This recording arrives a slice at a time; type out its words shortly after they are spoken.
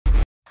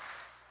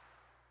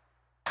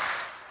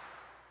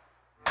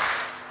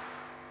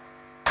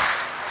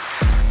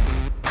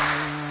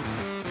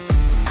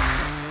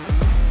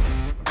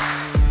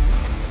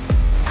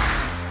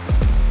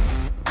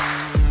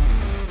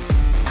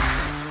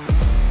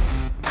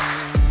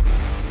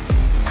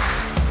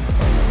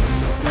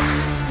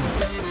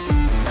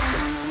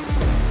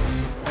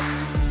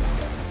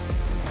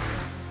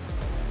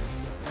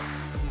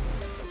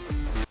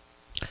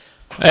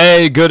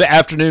Hey, good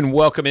afternoon.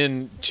 Welcome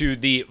in to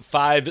the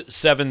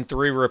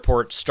 573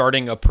 report,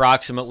 starting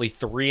approximately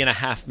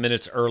 3.5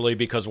 minutes early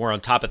because we're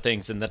on top of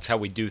things, and that's how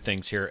we do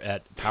things here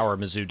at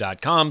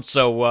PowerMizzou.com.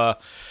 So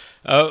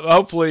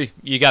hopefully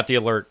you got the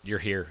alert. You're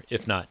here.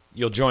 If not,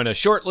 you'll join us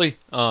shortly,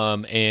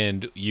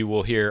 and you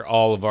will hear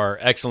all of our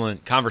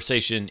excellent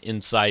conversation,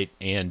 insight,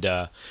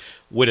 and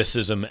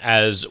witticism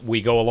as we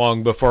go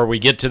along. Before we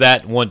get to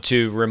that, I want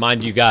to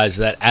remind you guys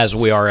that as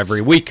we are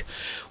every week,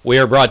 we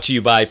are brought to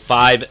you by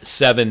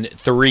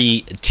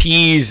 573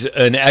 Tees,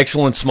 an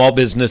excellent small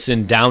business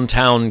in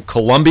downtown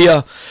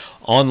Columbia,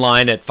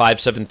 online at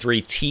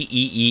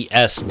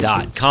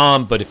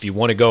 573tees.com. But if you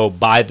want to go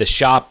by the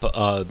shop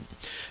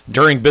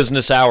during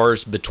business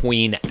hours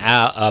between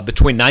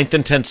 9th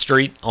and 10th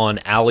Street on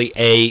Alley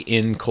A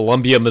in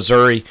Columbia,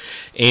 Missouri,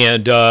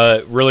 and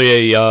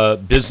really a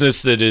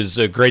business that is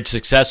a great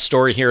success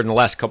story here in the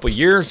last couple of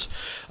years,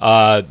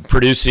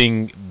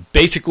 producing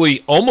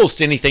basically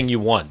almost anything you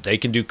want. They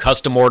can do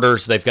custom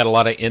orders. They've got a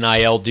lot of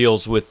NIL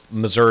deals with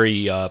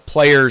Missouri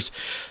players.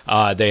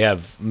 They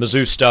have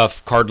Mizzou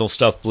stuff, Cardinal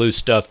stuff, Blue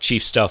stuff,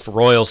 Chief stuff,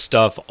 Royal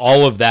stuff,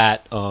 all of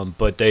that.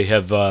 But they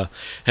have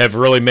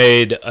really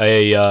made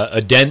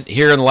a dent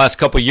here in the last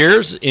couple of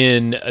years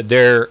in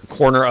their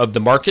corner of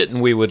the market,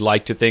 and we would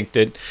like to think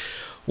that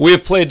we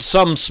have played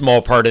some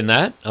small part in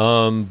that.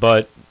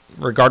 But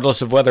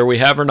regardless of whether we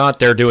have or not,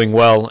 they're doing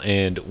well,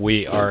 and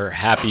we are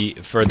happy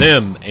for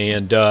them.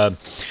 And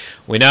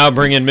we now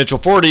bring in Mitchell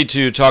Forty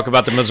to talk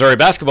about the Missouri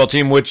basketball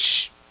team,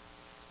 which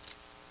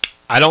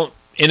in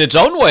its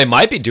own way,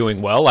 might be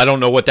doing well. I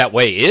don't know what that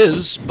way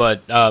is,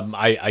 but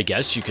I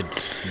guess you could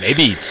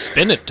maybe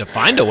spin it to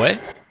find a way.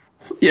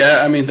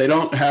 Yeah, I mean, they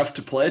don't have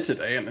to play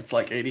today, and it's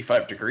like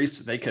 85 degrees,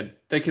 so they could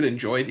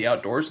enjoy the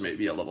outdoors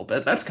maybe a little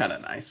bit. That's kind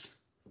of nice.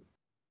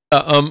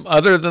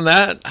 Other than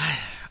that,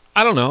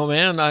 I don't know,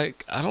 man. I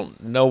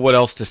don't know what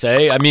else to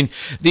say. I mean,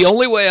 the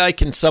only way I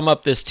can sum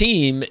up this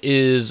team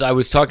is I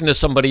was talking to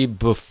somebody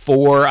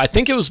before, I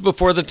think it was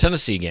before the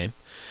Tennessee game,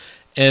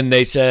 and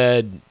they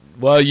said,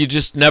 well, you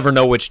just never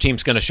know which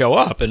team's going to show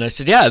up. And I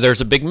said, yeah,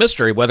 there's a big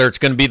mystery, whether it's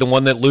going to be the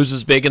one that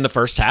loses big in the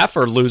first half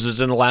or loses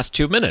in the last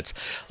 2 minutes.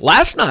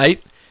 Last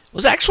night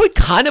was actually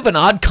kind of an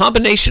odd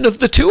combination of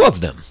the two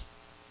of them.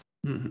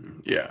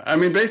 Mm-hmm. Yeah, I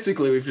mean,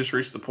 basically, we've just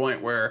reached the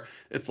point where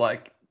it's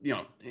like,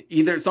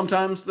 either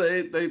sometimes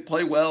they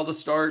play well to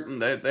start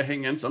and they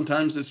hang in.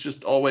 Sometimes it's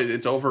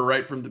over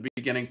right from the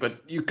beginning,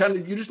 but you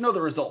just know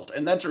the result.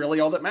 And that's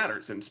really all that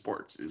matters in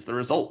sports is the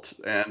result.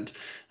 And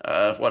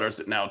what is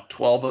it now?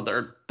 12 of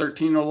their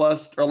 13 or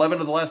less, or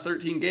 11 of the last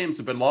 13 games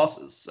have been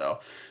losses. So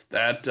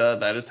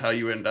that is how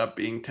you end up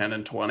being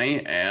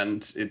 10-20,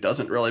 and it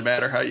doesn't really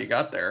matter how you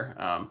got there.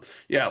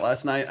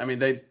 Last night, I mean,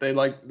 they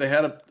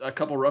had a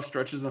couple rough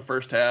stretches in the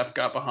first half,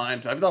 got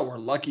behind. I thought we're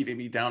lucky to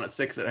be down at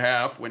 6 at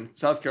half. When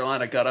South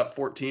Carolina got up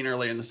 14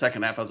 early in the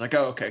second half, I was like,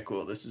 oh, okay,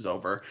 cool, this is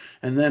over.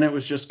 And then it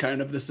was just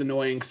kind of this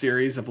annoying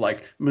series of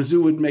like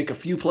Mizzou would make a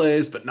few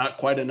plays, but not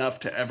quite enough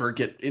to ever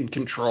get in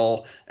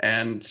control,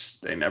 and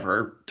they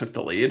never took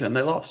the lead, and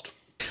they lost.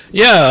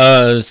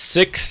 Yeah,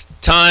 sixth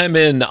time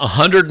in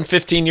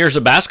 115 years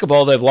of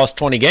basketball, they've lost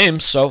 20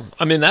 games. So,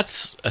 I mean,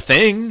 that's a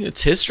thing.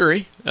 It's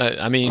history.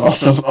 I mean,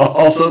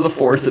 also the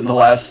fourth in the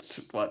last,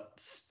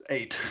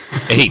 8?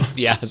 8,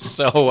 yeah.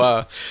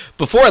 So,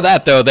 before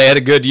that, though, they had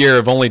a good year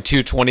of only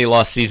 2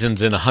 20-loss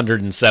seasons in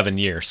 107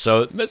 years.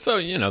 So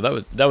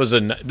that was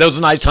a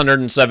nice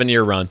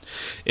 107-year run.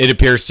 It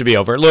appears to be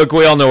over. Look,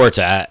 we all know where it's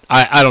at.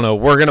 I don't know.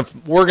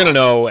 We're gonna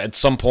know at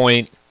some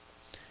point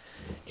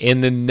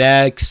in the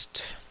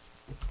next,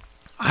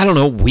 I don't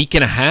know, week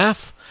and a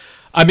half.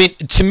 I mean,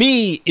 to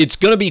me, it's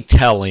going to be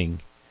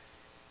telling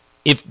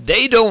if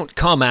they don't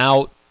come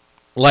out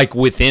like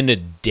within a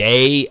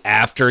day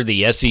after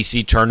the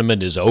SEC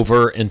tournament is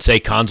over and say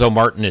Cuonzo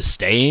Martin is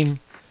staying.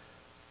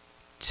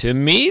 To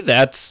me,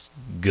 that's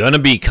going to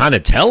be kind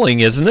of telling,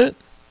 isn't it?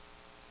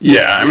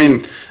 Yeah, I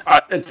mean,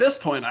 at this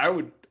point, I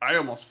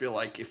almost feel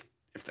like if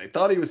they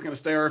thought he was going to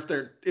stay, or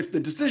if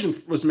the decision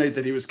was made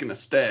that he was going to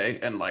stay,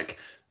 and like,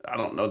 I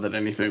don't know that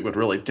anything would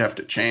really have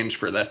to change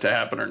for that to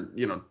happen, or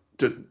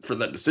for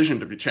that decision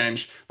to be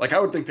changed. Like, I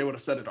would think they would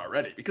have said it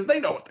already, because they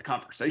know what the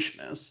conversation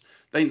is.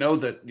 They know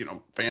that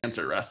fans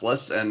are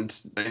restless, and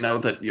they know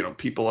that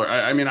people are.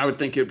 I mean, I would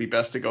think it would be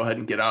best to go ahead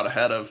and get out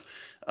ahead of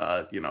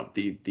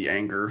the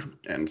anger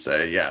and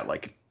say, yeah,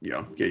 like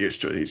get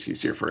used to it.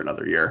 He's here for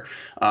another year.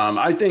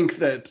 I think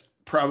that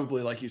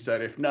probably, like you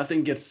said, if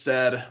nothing gets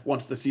said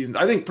once the season,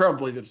 I think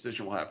probably the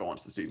decision will happen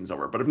once the season's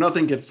over. But if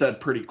nothing gets said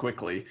pretty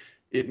quickly,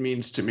 it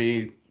means to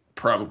me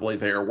probably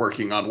they are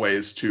working on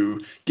ways to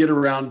get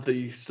around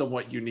the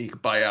somewhat unique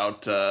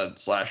buyout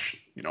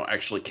 /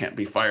 actually can't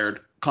be fired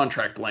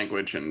contract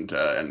language and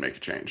make a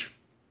change.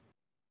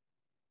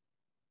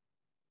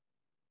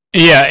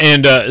 Yeah,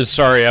 and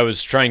sorry, I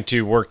was trying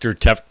to work through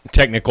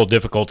technical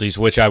difficulties,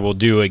 which I will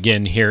do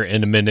again here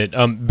in a minute.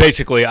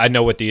 Basically, I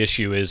know what the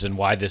issue is and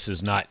why this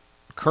is not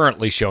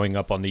currently showing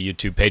up on the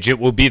YouTube page. It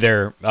will be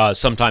there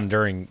sometime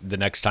during the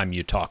next time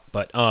you talk.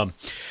 But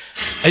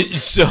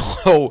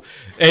so,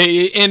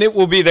 and it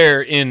will be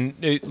there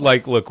in,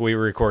 like, look, we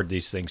record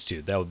these things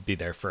too. That will be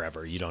there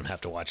forever. You don't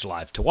have to watch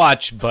live to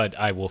watch, but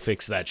I will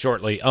fix that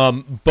shortly.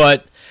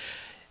 But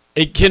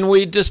can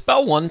we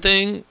dispel one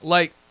thing?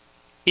 Like,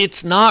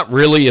 it's not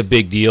really a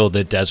big deal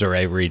that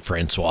Desiree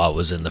Reed-Francois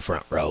was in the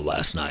front row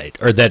last night,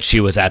 or that she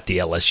was at the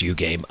LSU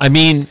game. I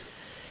mean,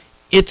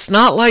 it's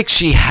not like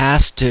she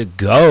has to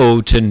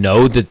go to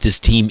know that this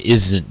team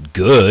isn't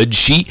good.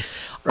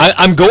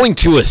 I'm going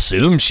to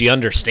assume she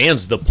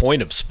understands the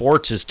point of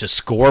sports is to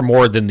score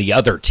more than the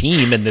other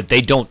team, and that they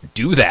don't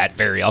do that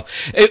very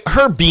often.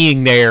 Her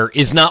being there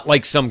is not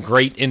like some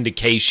great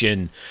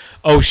indication,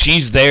 oh,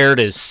 she's there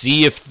to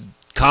see if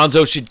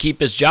Konzo should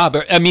keep his job.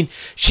 I mean,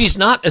 she's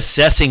not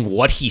assessing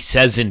what he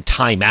says in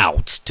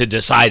timeouts to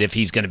decide if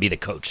he's going to be the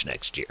coach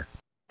next year.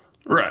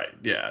 Right.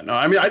 Yeah. No,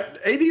 I mean,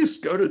 ADs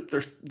go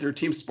to their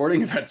team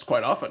sporting events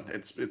quite often.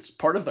 It's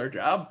part of their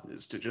job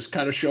is to just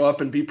kind of show up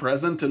and be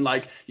present. And,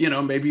 like, you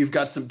know, maybe you've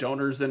got some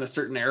donors in a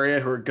certain area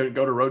who are going to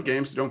go to road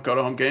games, don't go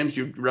to home games.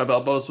 You rub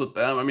elbows with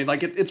them. I mean,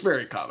 like, it's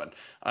very common.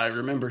 I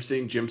remember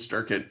seeing Jim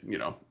Sturkett, you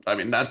know, I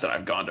mean, not that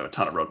I've gone to a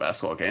ton of road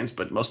basketball games,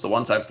 but most of the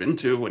ones I've been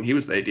to when he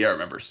was the AD, I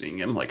remember seeing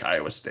him, like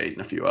Iowa State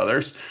and a few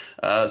others.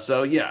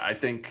 So, yeah, I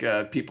think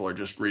people are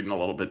just reading a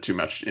little bit too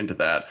much into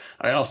that.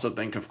 I also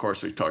think, of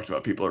course, we've talked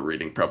about people are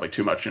reading probably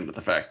too much into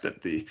the fact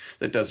that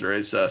that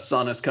Desiree's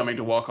son is coming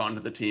to walk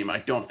onto the team. I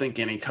don't think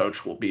any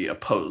coach will be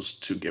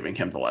opposed to giving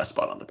him the last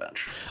spot on the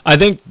bench. I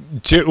think,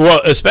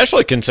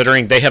 especially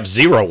considering they have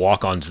 0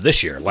 walk-ons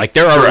this year. Like,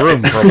 there are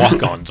room for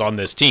walk-ons on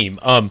this team.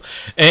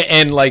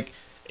 And like,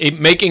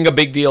 making a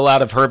big deal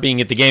out of her being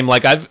at the game.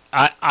 Like,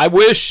 I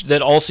wish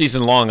that all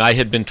season long I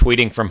had been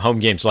tweeting from home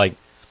games like,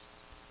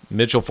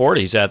 Mitchell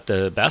Forty's at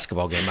the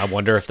basketball game. I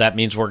wonder if that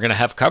means we're going to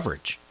have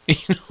coverage.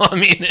 You know, I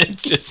mean,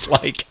 it's just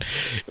like,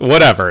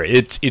 whatever.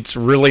 It's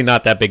really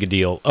not that big a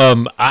deal.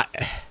 I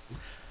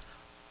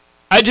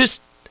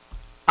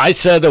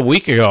said a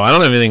week ago, I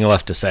don't have anything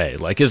left to say.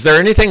 Like, is there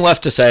anything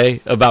left to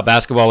say about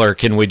basketball, or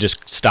can we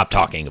just stop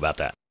talking about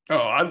that?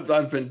 Oh,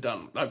 I've been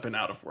done. I've been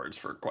out of words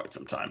for quite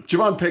some time.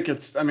 Javon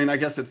Pickett's, I mean, I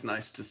guess it's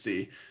nice to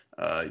see,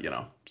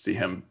 see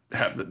him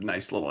have the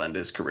nice little end to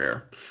his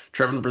career.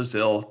 Trevin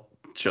Brazile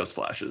shows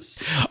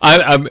flashes.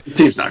 His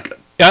team's not good.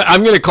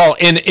 I'm going to call,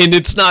 and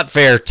it's not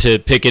fair to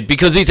Pickett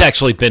because he's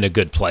actually been a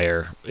good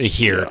player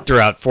here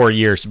throughout 4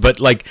 years.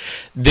 But, like,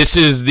 this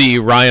is the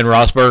Ryan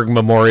Rosberg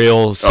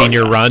Memorial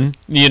Senior Run,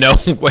 you know,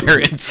 where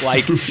it's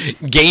like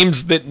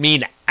games that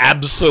mean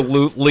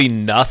absolutely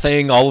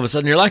nothing. All of a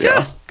sudden, you're like,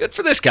 oh, good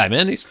for this guy,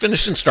 man. He's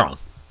finishing strong.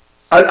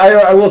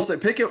 I will say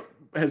Pickett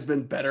has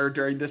been better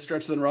during this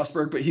stretch than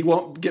Rosberg, but he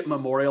won't get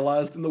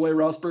memorialized in the way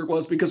Rosberg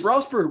was, because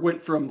Rosberg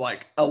went from,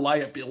 like, a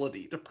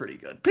liability to pretty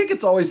good.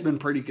 Pickett's always been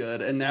pretty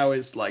good and now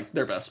is, like,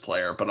 their best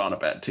player, but on a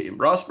bad team.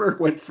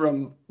 Rosberg went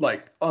from,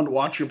 like,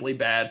 unwatchably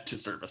bad to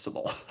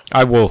serviceable.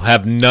 I will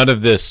have none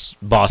of this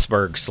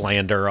Bosberg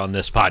slander on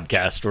this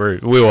podcast, where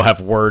we will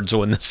have words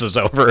when this is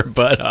over.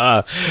 But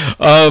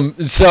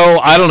so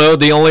I don't know.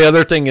 The only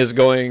other thing is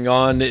going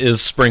on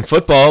is spring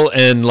football,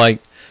 and, like,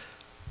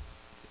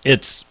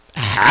 it's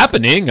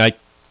happening. I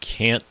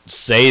can't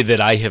say that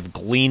I have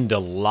gleaned a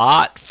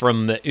lot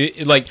from the,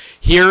 like,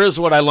 here is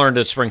what I learned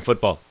at spring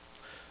football.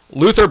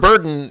 Luther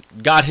Burden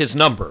got his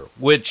number,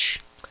 which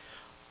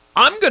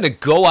I'm going to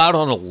go out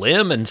on a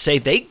limb and say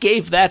they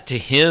gave that to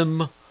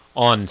him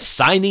on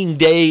signing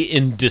day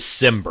in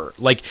December.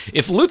 Like,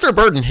 if Luther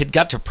Burden had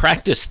got to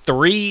practice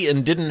 3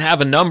 and didn't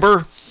have a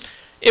number,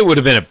 it would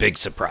have been a big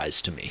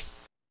surprise to me.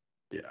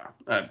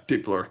 Yeah,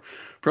 people are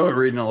probably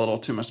reading a little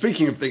too much.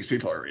 Speaking of things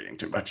people are reading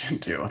too much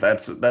into,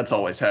 that's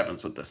always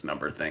happens with this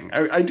number thing.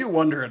 I do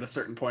wonder at a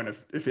certain point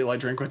if Eli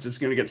Drinkwitz is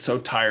going to get so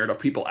tired of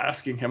people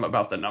asking him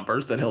about the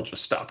numbers that he'll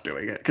just stop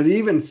doing it. Because he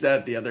even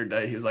said the other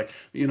day, he was like,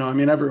 you know, I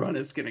mean, everyone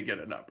is going to get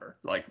a number.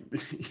 Like,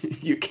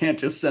 you can't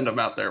just send them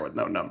out there with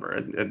no number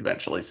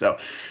eventually. So,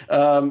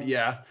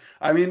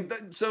 I mean,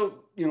 so,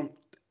 you know,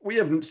 we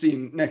haven't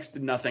seen next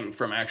to nothing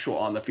from actual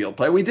on the field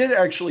play. We did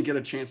actually get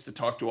a chance to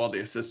talk to all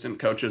the assistant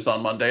coaches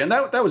on Monday, and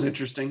that was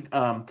interesting.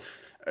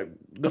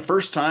 The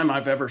first time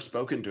I've ever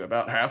spoken to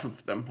about half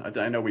of them.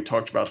 I know we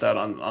talked about that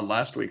on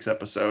last week's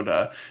episode,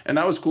 and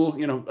that was cool.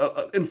 You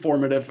know,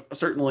 informative.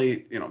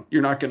 Certainly, you know,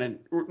 you're not going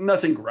to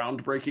nothing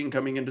groundbreaking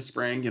coming into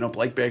spring. You know,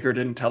 Blake Baker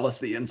didn't tell us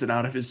the ins and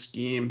out of his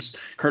schemes.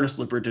 Curtis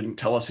Looper didn't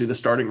tell us who the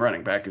starting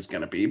running back is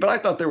going to be. But I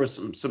thought there was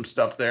some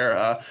stuff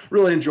there.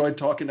 Really enjoyed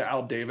talking to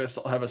Al Davis.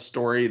 I'll have a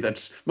story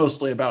that's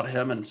mostly about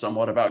him and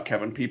somewhat about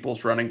Kevin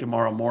Peoples running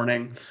tomorrow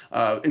morning.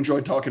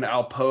 Enjoyed talking to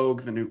Al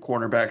Pogue, the new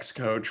cornerbacks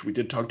coach. We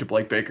did talk to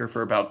Blake Baker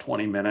for about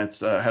 20 minutes.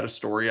 Had a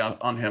story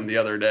on him the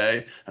other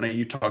day. I know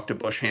you talked to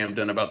Bush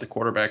Hamden about the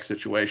quarterback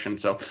situation.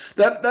 So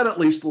that at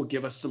least will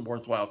give us some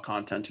worthwhile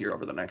content here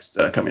over the next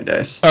coming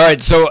days. All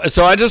right, so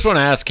I just want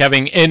to ask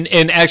Kevin,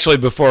 and actually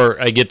before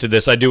I get to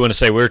this, I do want to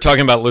say we were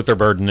talking about Luther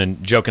Burden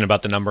and joking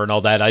about the number and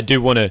all that. I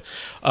do want to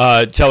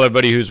tell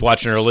everybody who's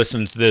watching or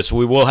listening to this,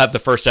 we will have the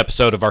first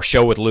episode of our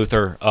show with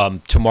Luther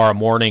tomorrow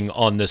morning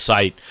on the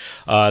site,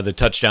 the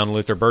Touchdown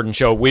Luther Burden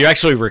Show. We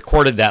actually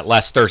recorded that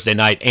last Thursday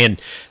night. And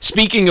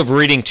speaking of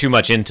reading too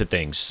much into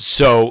things,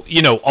 so,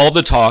 all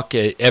the talk,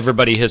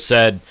 everybody has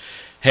said,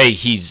 hey,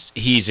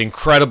 he's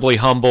incredibly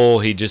humble.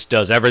 He just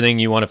does everything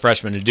you want a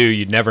freshman to do.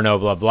 You'd never know,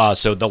 blah, blah.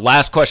 So the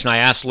last question I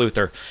asked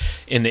Luther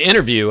in the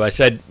interview, I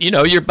said,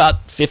 you're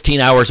about 15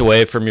 hours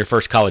away from your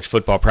first college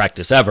football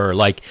practice ever.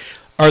 Like,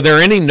 are there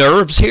any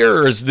nerves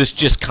here, or is this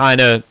just kind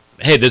of,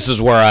 hey, this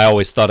is where I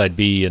always thought I'd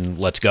be, and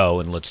let's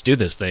go and let's do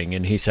this thing?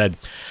 And he said,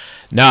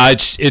 no,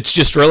 it's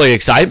just really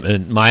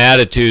excitement. My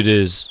attitude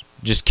is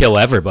just kill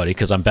everybody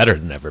because I'm better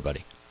than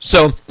everybody.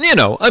 So,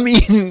 I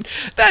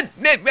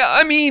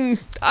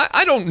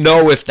don't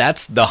know if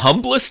that's the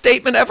humblest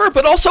statement ever,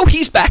 but also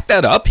he's backed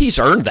that up. He's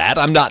earned that.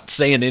 I'm not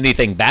saying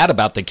anything bad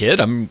about the kid.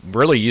 I'm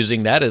really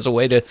using that as a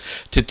way to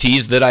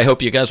tease that I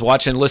hope you guys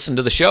watch and listen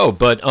to the show.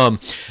 But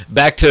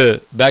back to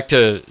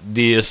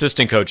the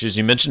assistant coaches.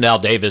 You mentioned Al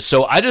Davis.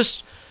 So I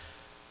just,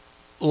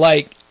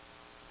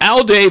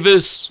 Al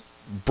Davis,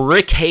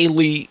 Brick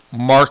Haley,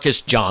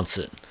 Marcus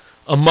Johnson.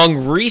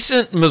 Among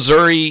recent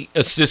Missouri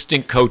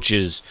assistant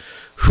coaches,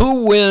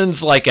 who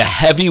wins a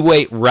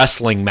heavyweight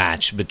wrestling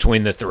match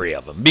between the three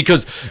of them?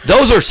 Because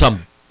those are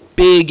some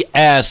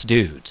big-ass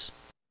dudes.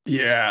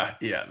 Yeah,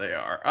 they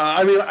are.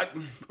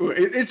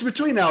 It's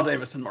between Al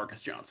Davis and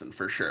Marcus Johnson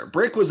for sure.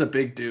 Brick was a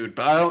big dude,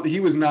 but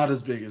he was not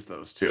as big as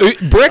those two.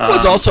 Brick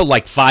was also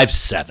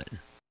 5'7".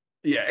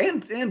 Yeah,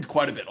 and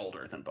quite a bit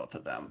older than both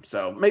of them.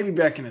 So maybe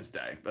back in his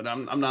day, but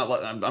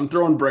I'm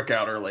throwing Brick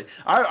out early.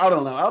 I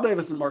don't know. Al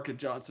Davis and Marcus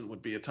Johnson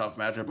would be a tough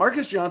matchup.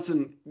 Marcus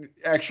Johnson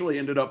actually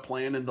ended up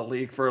playing in the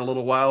league for a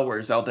little while,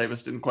 whereas Al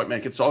Davis didn't quite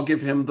make it. So I'll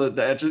give him the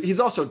edge.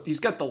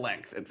 He's got the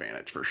length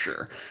advantage for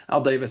sure.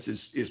 Al Davis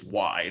is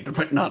wide,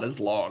 but not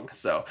as long.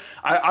 So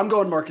I'm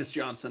going Marcus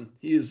Johnson.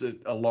 He is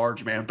a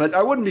large man, but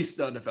I wouldn't be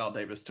stunned if Al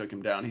Davis took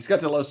him down. He's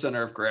got the low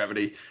center of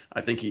gravity.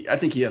 I think he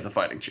has a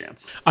fighting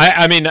chance.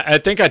 I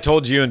think I told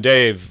you and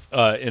Dave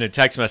in a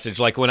text message,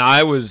 when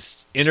I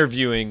was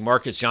interviewing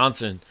Marcus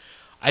Johnson,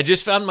 I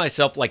just found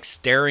myself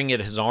staring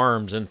at his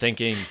arms and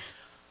thinking,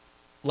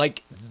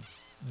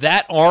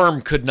 that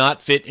arm could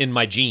not fit in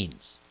my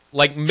jeans.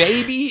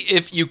 Maybe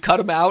if you cut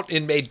him out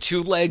and made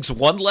two legs,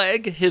 one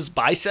leg, his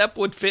bicep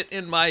would fit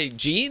in my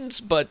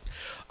jeans, but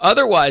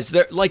otherwise,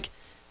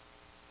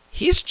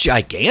 he's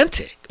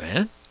gigantic,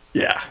 man.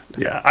 Yeah.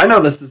 I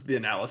know this is the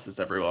analysis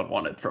everyone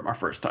wanted from our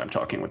first time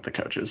talking with the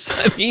coaches.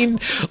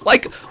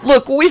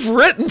 Look, we've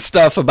written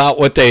stuff about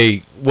what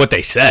they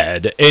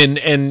said,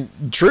 and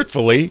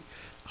truthfully,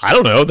 I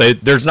don't know.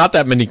 There's not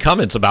that many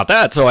comments about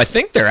that, so I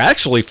think they're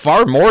actually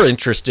far more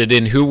interested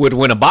in who would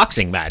win a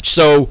boxing match.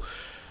 So,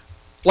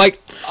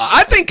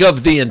 I think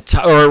of the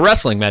entire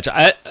wrestling match.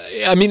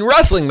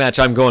 Wrestling match,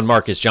 I'm going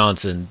Marcus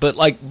Johnson, but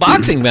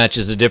boxing match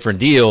is a different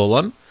deal.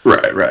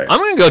 Right. I'm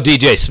going to go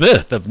DJ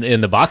Smith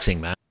in the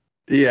boxing match.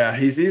 Yeah,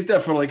 he's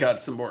definitely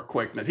got some more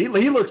quickness. He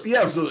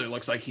absolutely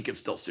looks like he could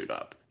still suit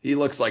up. He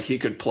looks like he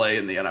could play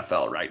in the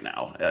NFL right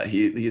now.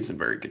 He's in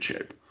very good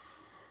shape.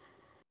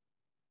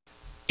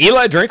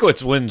 Eli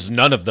Drinkwitz wins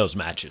none of those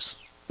matches.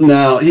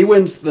 No, he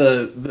wins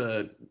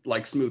the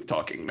smooth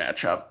talking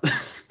matchup.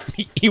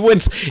 he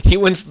wins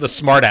the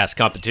smartass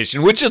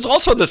competition, which is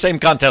also the same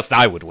contest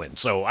I would win.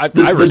 So I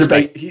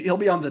respect. Debate, he'll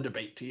be on the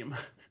debate team.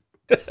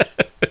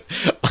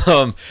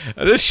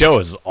 This show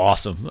is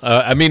awesome.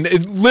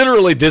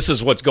 Literally, this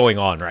is what's going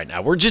on right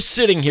now. We're just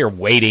sitting here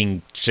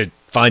waiting to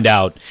find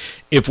out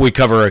if we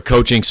cover a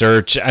coaching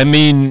search. I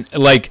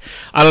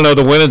don't know.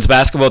 The women's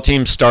basketball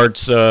team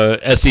starts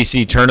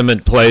SEC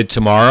tournament play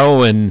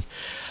tomorrow, and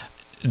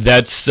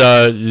that's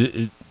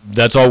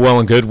all well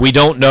and good. We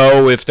don't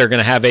know if they're going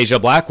to have Asia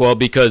Blackwell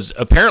because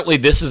apparently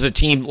this is a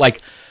team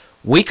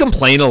we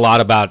complain a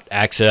lot about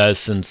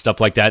access and stuff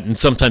like that, and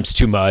sometimes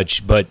too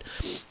much, but.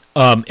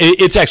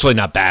 It's actually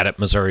not bad at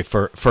Missouri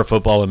for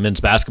football and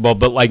men's basketball,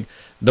 but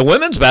the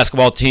women's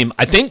basketball team,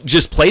 I think,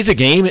 just plays a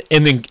game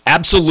and then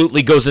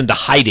absolutely goes into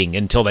hiding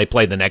until they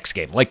play the next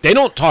game. They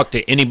don't talk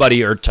to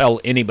anybody or tell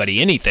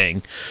anybody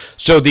anything.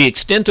 So the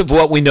extent of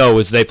what we know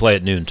is they play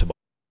at noon tomorrow.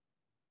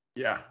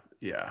 Yeah.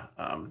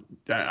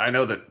 I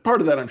know that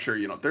part of that, I'm sure,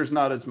 there's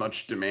not as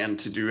much demand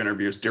to do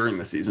interviews during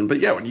the season.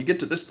 But yeah, when you get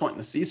to this point in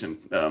the season,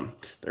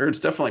 there's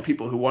definitely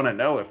people who want to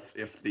know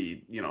if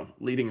the,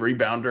 leading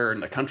rebounder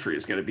in the country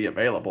is going to be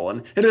available.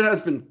 And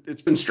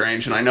it's been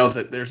strange. And I know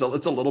that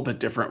it's a little bit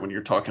different when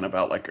you're talking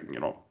about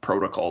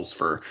protocols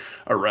for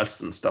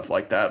arrests and stuff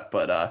like that.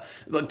 But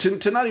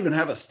to not even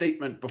have a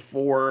statement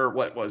before,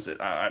 what was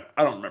it? I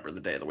don't remember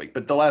the day of the week,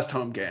 but the last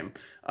home game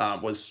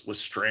was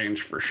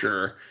strange for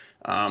sure.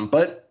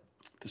 But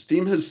this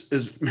team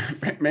has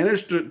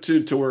managed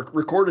to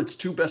record its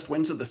 2 best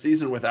wins of the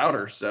season without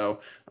her. So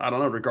I don't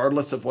know.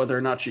 Regardless of whether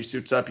or not she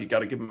suits up, you got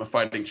to give them a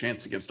fighting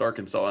chance against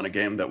Arkansas in a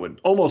game that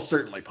would almost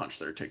certainly punch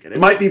their ticket. It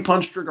might be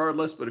punched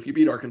regardless, but if you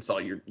beat Arkansas,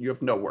 you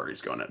have no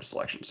worries going into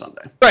Selection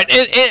Sunday. Right,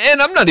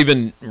 and I'm not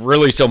even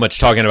really so much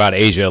talking about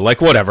Asia. Like,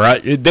 whatever,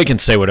 they can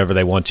say whatever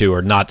they want to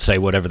or not say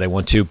whatever they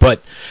want to,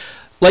 but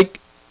like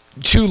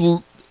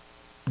to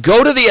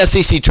go to the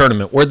SEC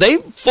tournament where they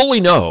fully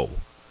know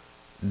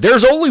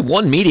there's only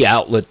one media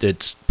outlet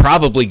that's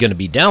probably going to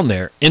be down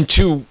there, and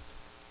to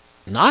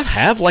not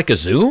have like a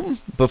Zoom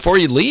before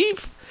you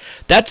leave,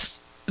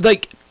 that's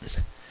like,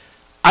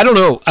 I don't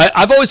know.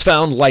 I've always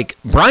found like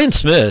Brian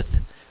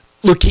Smith,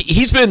 look,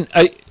 he's been,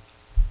 I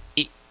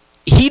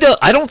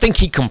don't think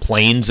he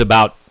complains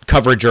about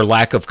coverage or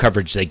lack of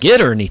coverage they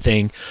get or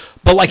anything,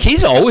 but like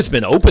he's always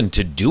been open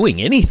to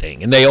doing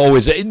anything, and they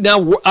always,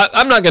 now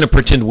I'm not going to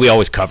pretend we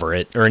always cover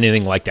it or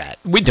anything like that.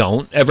 We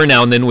don't. Every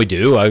now and then we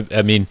do.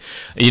 I mean,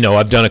 you know,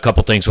 I've done a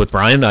couple things with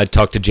Brian. I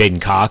talked to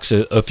Jaden Cox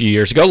a few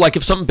years ago. Like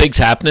if something big's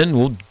happening,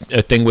 we'll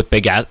a thing with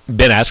Ben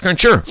Askren,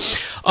 sure.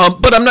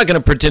 But I'm not going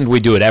to pretend we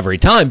do it every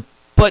time.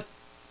 But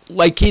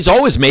like he's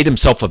always made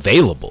himself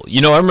available.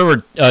 You know, I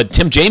remember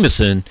Tim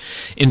Jameson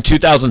in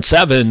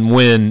 2007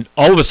 when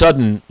all of a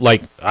sudden,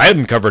 like, I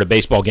hadn't covered a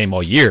baseball game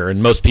all year,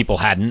 and most people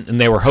hadn't, and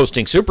they were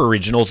hosting super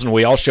regionals, and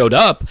we all showed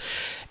up.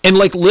 And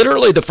like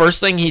literally the first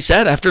thing he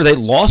said after they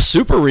lost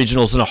super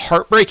regionals in a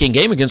heartbreaking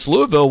game against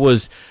Louisville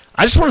was,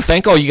 I just want to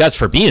thank all you guys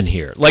for being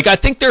here. Like, I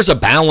think there's a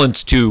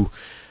balance to,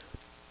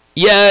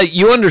 yeah,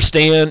 you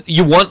understand,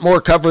 you want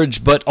more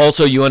coverage, but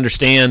also you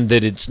understand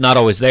that it's not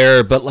always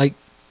there. But like,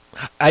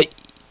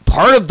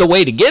 part of the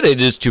way to get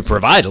it is to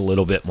provide a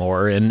little bit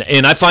more, and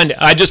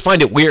I just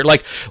find it weird.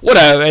 Like,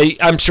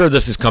 I'm sure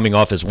this is coming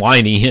off as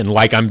whiny and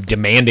like I'm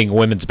demanding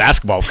women's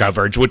basketball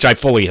coverage, which I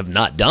fully have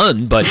not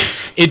done. But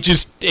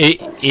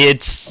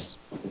it's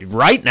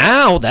right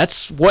now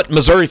that's what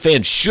Missouri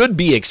fans should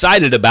be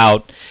excited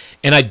about,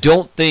 and I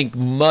don't think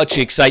much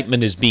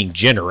excitement is being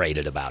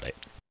generated about it.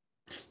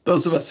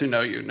 Those of us who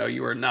know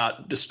you are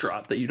not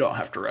distraught that you don't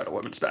have to write a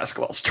women's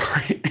basketball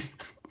story.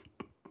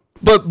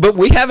 But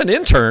we have an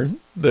intern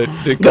that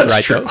can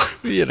write those,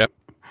 you know.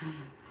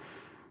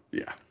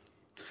 Yeah.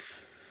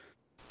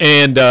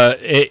 And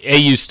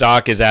AU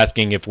Stock is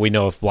asking if we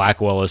know if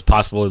Blackwell is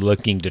possibly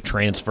looking to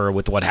transfer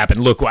with what happened.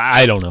 Look,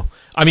 I don't know.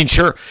 I mean,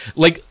 sure,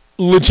 like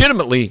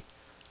legitimately,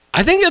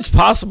 I think it's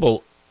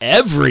possible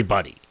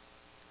everybody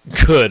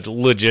could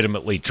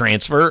legitimately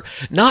transfer,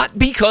 not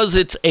because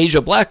it's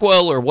Asia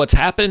Blackwell or what's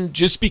happened,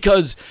 just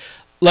because,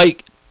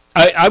 like,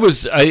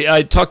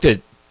 I talked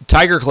to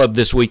Tiger Club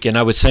this week, and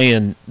I was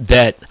saying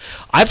that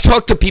I've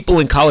talked to people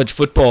in college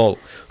football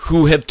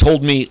who have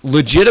told me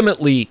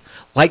legitimately,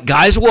 like,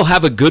 guys will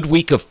have a good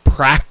week of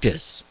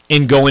practice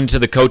and go into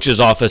the coaches'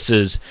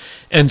 offices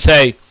and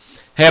say,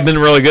 hey, I've been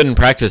really good in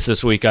practice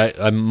this week.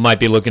 I might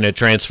be looking at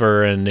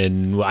transfer,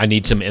 and I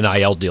need some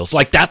NIL deals.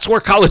 Like, that's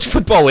where college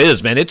football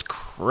is, man. It's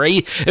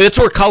crazy. That's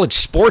where college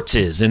sports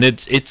is, and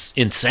it's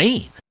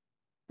insane.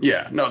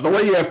 Yeah, no, the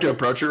way you have to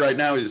approach it right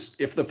now is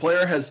if the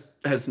player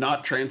has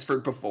not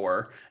transferred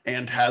before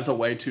and has a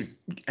way to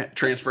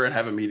transfer and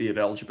have immediate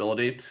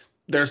eligibility,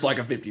 there's like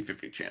a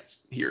 50-50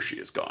 chance he or she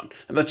is gone.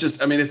 And that's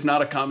just, I mean, it's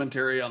not a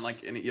commentary on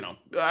like any, you know,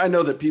 I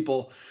know that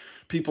people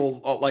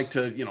like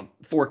to, you know,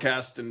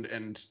 forecast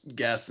and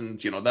guess,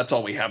 and, you know, that's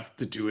all we have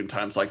to do in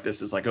times like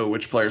this is like, oh,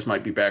 which players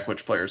might be back,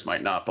 which players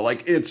might not. But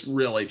like, it's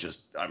really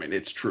just, I mean,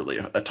 it's truly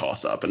a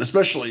toss up. And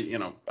especially, you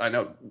know, I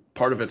know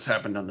part of it's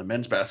happened on the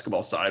men's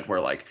basketball side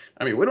where, like,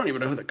 I mean, we don't even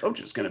know who the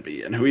coach is going to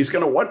be and who he's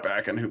going to want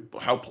back and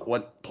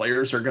what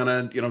players are going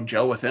to, you know,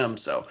 gel with him.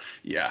 So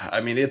yeah,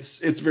 I mean,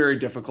 it's very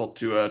difficult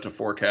to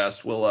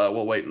forecast.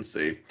 We'll wait and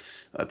see.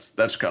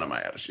 That's kind of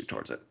my attitude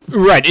towards it.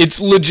 Right. It's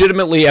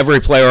legitimately every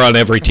player on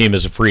every team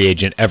is a free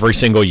agent every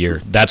single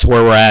year. That's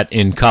where we're at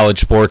in college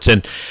sports.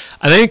 And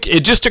I think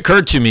it just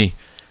occurred to me,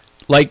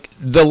 like,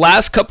 the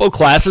last couple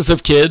classes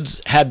of kids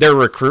had their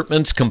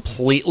recruitments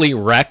completely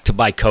wrecked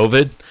by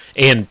COVID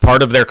and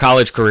part of their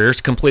college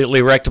careers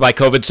completely wrecked by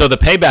COVID. So the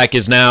payback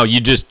is now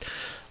you just,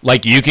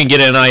 like, you can get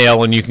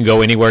NIL and you can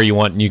go anywhere you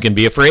want and you can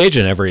be a free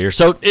agent every year.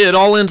 So it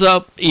all ends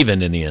up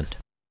even in the end.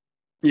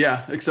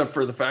 Yeah, except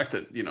for the fact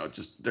that, you know,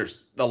 just there's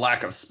a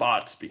lack of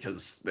spots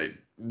because they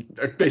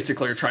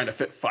basically are trying to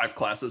fit 5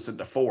 classes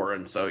into 4.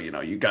 And so, you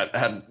know, you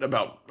had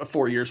about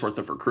 4 years worth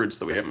of recruits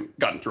that we haven't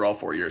gotten through all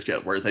 4 years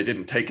yet, where they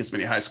didn't take as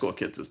many high school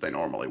kids as they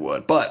normally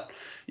would. But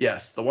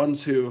yes, the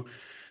ones who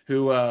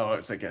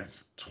it's like a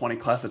 20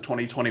 class of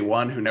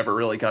 2021 who never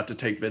really got to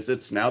take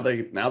visits. Now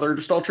they're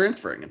just all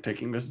transferring and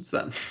taking visits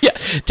then. Yeah,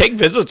 take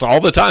visits all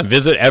the time.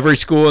 Visit every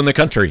school in the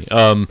country.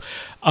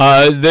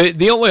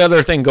 The only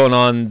other thing going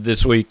on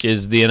this week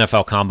is the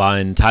NFL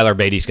Combine. Tyler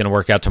Beatty's going to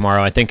work out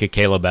tomorrow. I think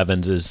Caleb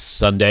Evans is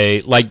Sunday.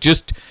 Like,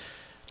 just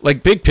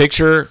like big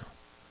picture,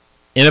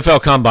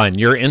 NFL Combine,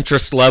 your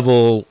interest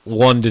level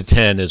 1 to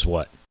 10 is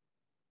what?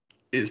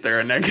 Is there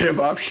a negative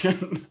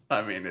option?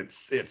 I mean,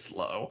 it's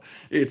low.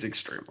 It's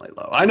extremely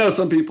low. I know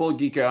some people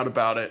geek out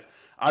about it.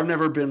 I've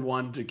never been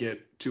one to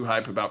get too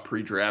hype about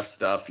pre-draft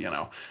stuff.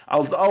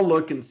 I'll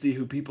look and see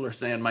who people are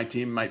saying my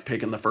team might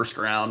pick in the first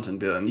round,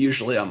 and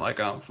usually I'm like,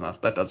 oh, no,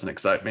 that doesn't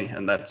excite me,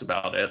 and that's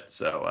about it.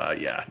 So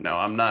no,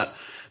 I'm not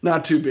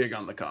too big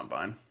on the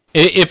combine.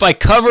 If I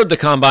covered the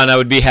combine, I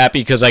would be happy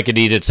because I could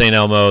eat at St.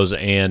 Elmo's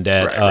and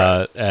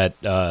at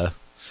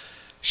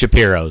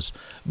Shapiro's.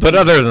 But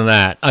other than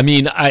that, I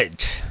mean,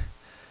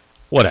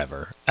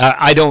 whatever.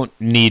 I don't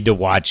need to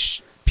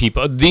watch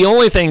people. The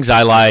only things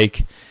I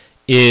like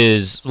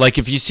is, like,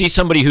 if you see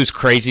somebody who's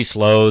crazy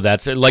slow,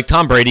 that's it. Like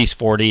Tom Brady's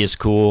 40 is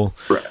cool.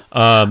 Right.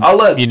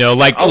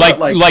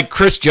 Like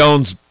Chris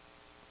Jones'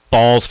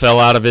 balls fell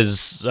out of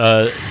his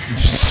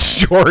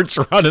shorts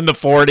running the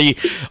 40.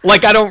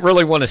 Like, I don't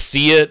really want to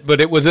see it,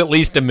 but it was at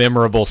least a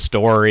memorable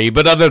story.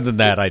 But other than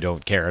that, I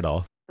don't care at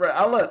all. Right,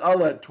 I'll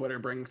let Twitter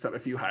bring a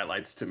few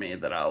highlights to me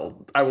that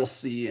I will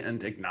see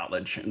and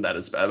acknowledge, and that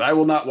is bad. I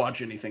will not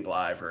watch anything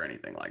live or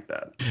anything like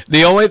that.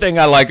 The only thing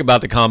I like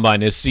about the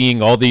combine is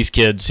seeing all these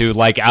kids who,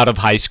 like, out of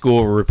high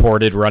school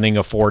reported running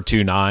a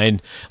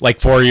 4.29.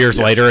 Like 4 years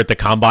later at the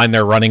combine,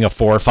 they're running a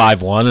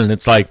 4.51, and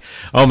it's like,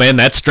 oh man,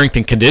 that strength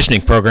and conditioning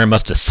program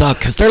must have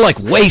sucked because they're like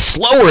way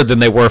slower than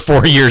they were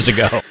 4 years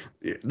ago.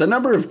 The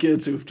number of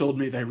kids who've told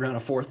me they ran a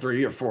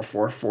 4.3 or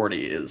 4.40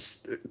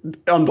 is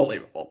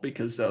unbelievable,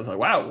 because I was like,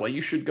 wow, well,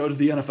 you should go to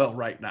the NFL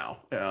right now.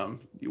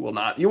 You will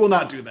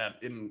not do that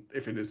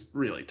if it is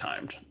really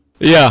timed.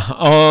 Yeah.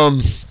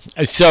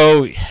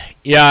 So,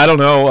 yeah, I don't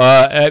know.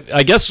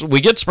 I guess we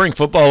get spring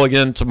football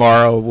again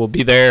tomorrow. We'll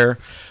be there.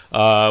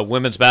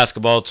 Women's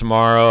basketball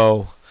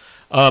tomorrow.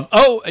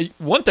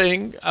 One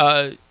thing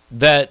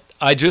that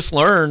I just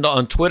learned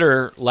on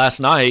Twitter last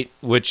night,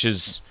 which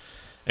is,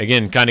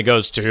 again, kind of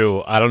goes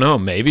to, I don't know,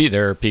 maybe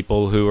there are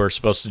people who are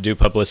supposed to do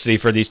publicity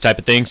for these type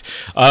of things.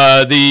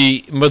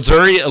 The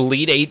Missouri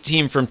Elite Eight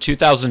team from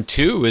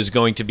 2002 is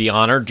going to be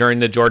honored during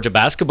the Georgia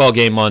basketball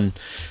game on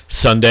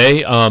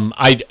Sunday, or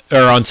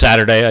on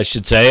Saturday, I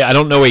should say. I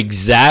don't know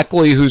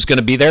exactly who's going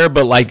to be there,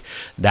 but like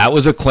that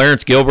was a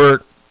Clarence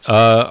Gilbert,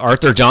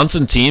 Arthur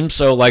Johnson team.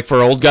 So like for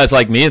old guys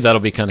like me,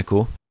 that'll be kind of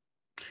cool.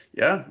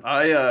 Yeah,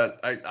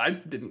 I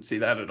didn't see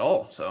that at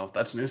all, so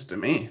that's news to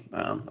me.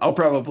 I'll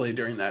probably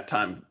during that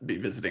time be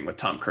visiting with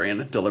Tom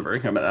Crean,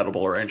 delivering him an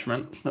edible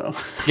arrangement. So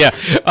yeah,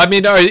 I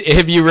mean,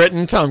 have you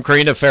written Tom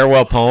Crean a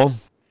farewell poem?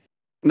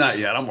 Not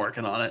yet. I'm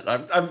working on it.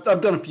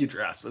 I've done a few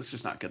drafts, but it's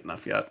just not good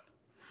enough yet.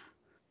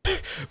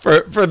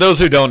 For those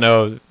who don't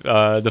know,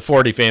 the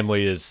Forty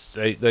family is,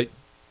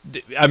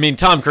 I mean,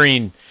 Tom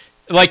Crean,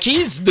 like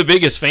he's the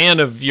biggest fan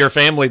of your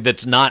family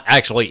that's not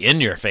actually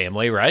in your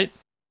family, right?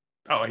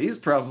 Oh, he's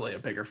probably a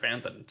bigger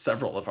fan than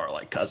several of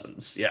our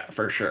cousins. Yeah,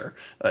 for sure.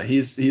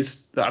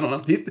 He's I don't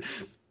know.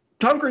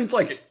 Tom Green's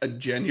like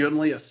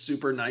genuinely a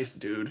super nice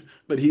dude,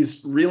 but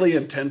he's really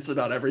intense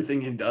about everything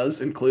he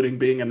does, including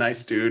being a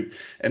nice dude.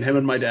 And him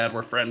and my dad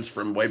were friends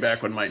from way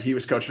back when he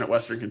was coaching at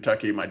Western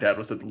Kentucky. My dad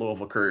was at the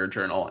Louisville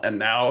Courier-Journal, and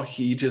now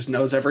he just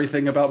knows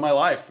everything about my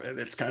life, and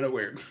it's kind of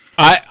weird.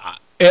 I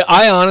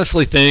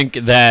honestly think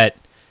that,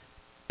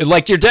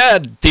 like, your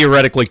dad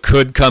theoretically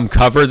could come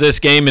cover this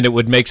game and it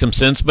would make some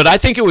sense, but I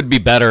think it would be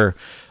better,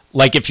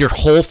 like, if your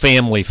whole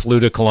family flew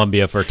to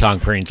Columbia for Tom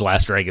Crean's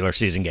last regular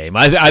season game.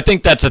 I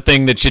think that's a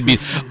thing that should be.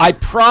 I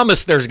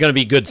promise there's going to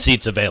be good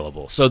seats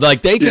available. So,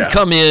 like, they could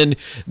come in,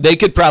 they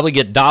could probably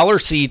get dollar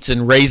seats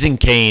and Raising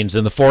Cane's,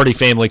 and the Forty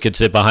family could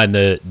sit behind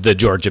the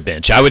Georgia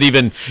bench.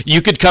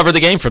 You could cover the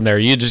game from there.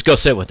 You just go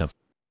sit with them.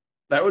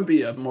 That would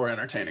be a more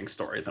entertaining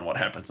story than what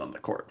happens on the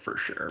court, for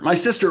sure. My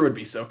sister would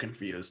be so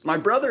confused. My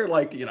brother,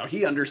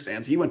 he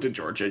understands. He went to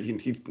Georgia.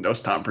 He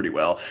knows Tom pretty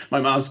well. My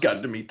mom's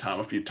gotten to meet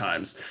Tom a few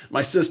times.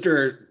 My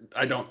sister,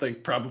 I don't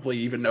think probably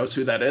even knows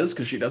who that is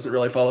because she doesn't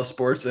really follow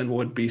sports and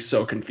would be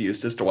so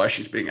confused as to why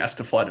she's being asked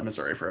to fly to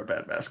Missouri for a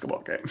bad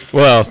basketball game.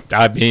 Well,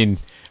 I mean,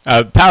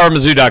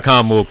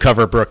 PowerMizzou.com will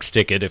cover Brooke's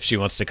ticket if she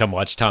wants to come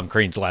watch Tom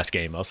Crean's last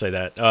game. I'll say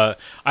that.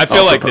 I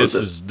feel like this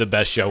is the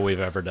best show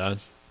we've ever done.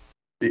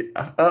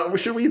 Yeah.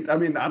 Should we, I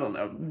don't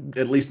know,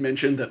 at least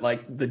mention that,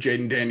 the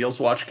Jaden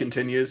Daniels watch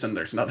continues and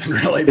there's nothing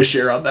really to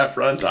share on that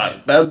front?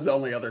 That's the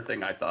only other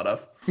thing I thought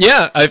of.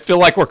 Yeah, I feel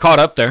like we're caught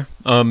up there.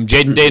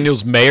 Jaden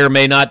Daniels may or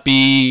may not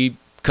be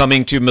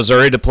coming to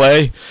Missouri to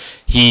play.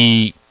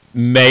 He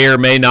may or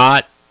may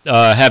not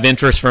have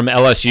interest from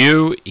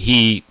LSU.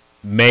 He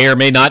may or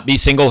may not be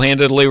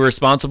single-handedly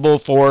responsible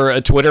for a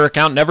Twitter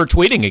account never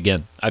tweeting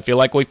again. I feel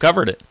like we've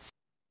covered it.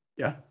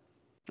 Yeah.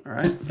 All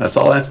right. That's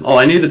all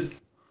I needed.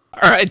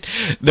 All right,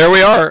 there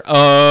we are.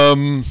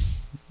 AU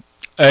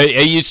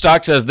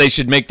Stock says they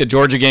should make the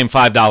Georgia game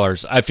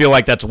 $5. I feel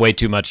like that's way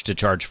too much to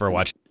charge for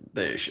watching.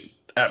 They should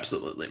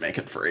absolutely make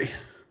it free.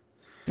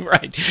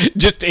 Right.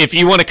 Just if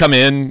you want to come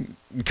in.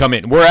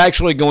 We're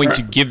actually going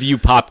to give you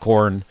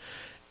popcorn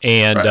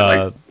and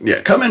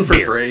come in for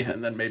free,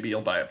 and then maybe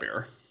you'll buy a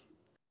beer.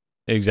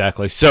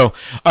 Exactly. So,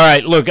 all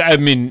right, look, I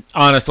mean,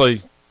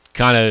 honestly,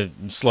 kind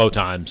of slow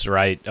times,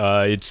 right?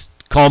 It's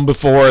calm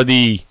before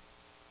the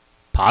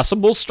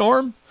possible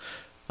storm.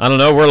 I don't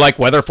know. We're like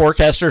weather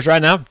forecasters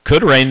right now.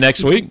 Could rain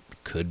next week.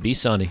 Could be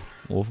sunny.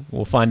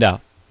 We'll find out.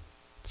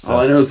 So.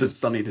 All I know is it's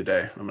sunny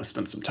today. I'm going to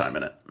spend some time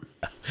in it.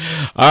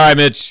 All right,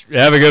 Mitch.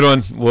 Have a good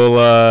one.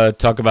 We'll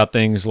talk about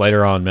things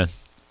later on, man.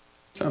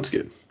 Sounds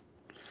good.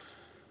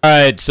 All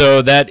right,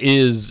 so that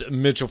is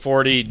Mitchell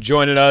Forty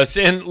joining us.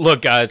 And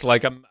look, guys,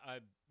 like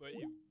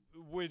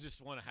we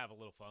just want to have a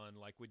little fun.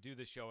 Like we do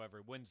this show every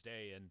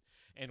Wednesday,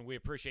 and we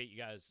appreciate you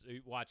guys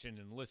watching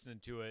and listening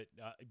to it.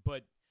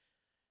 But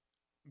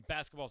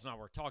basketball's not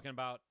worth talking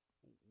about.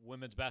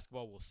 Women's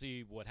basketball, we'll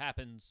see what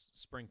happens.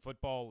 Spring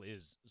football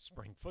is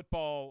spring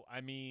football.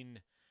 I mean,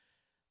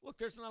 look,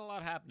 there's not a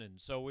lot happening.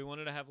 So we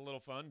wanted to have a little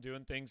fun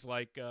doing things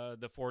like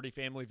the Forty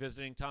family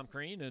visiting Tom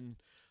Crean and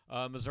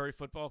Missouri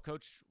football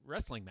coach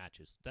wrestling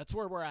matches. That's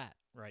where we're at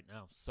right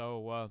now.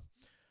 So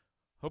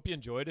hope you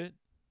enjoyed it.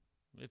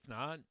 If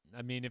not,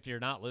 I mean, if you're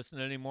not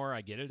listening anymore,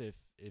 I get it.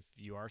 If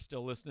you are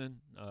still listening,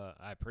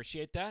 I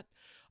appreciate that.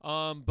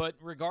 But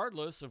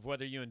regardless of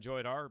whether you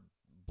enjoyed our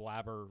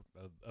blabber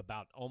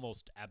about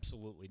almost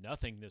absolutely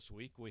nothing this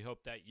week, we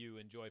hope that you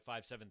enjoy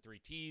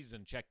 573Tees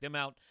and check them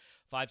out,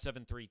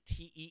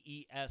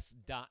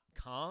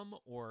 573tees.com,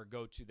 or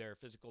go to their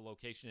physical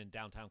location in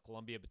downtown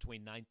Columbia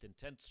between 9th and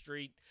 10th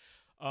Street.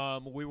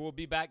 We will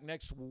be back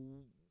next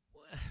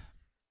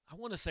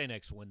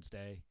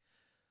Wednesday.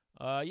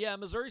 Yeah,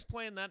 Missouri's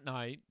playing that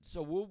night,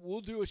 so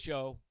we'll do a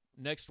show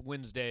next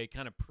Wednesday,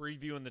 kind of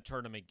previewing the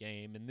tournament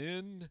game, and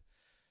then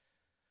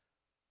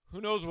who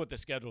knows what the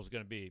schedule is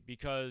going to be,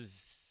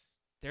 because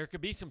there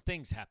could be some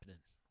things happening.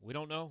 We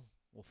don't know.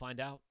 We'll find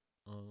out.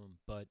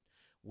 But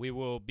we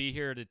will be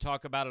here to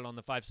talk about it on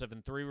the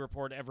 573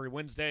 Report every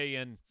Wednesday,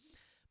 and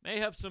may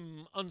have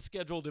some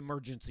unscheduled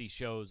emergency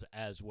shows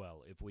as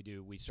well. If we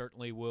do, we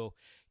certainly will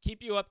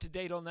keep you up to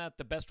date on that.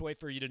 The best way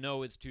for you to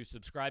know is to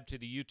subscribe to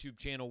the YouTube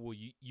channel.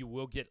 You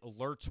will get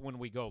alerts when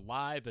we go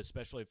live,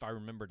 especially if I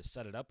remember to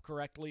set it up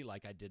correctly,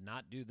 like I did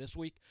not do this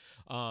week.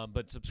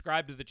 But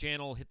subscribe to the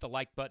channel, hit the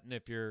like button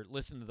if you're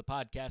listening to the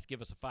podcast,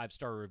 give us a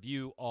 5-star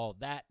review, all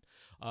that.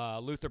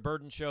 Luther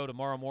Burden Show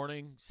tomorrow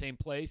morning, same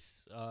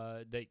place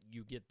that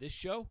you get this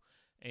show.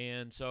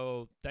 And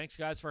so thanks,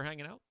 guys, for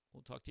hanging out.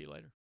 We'll talk to you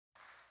later.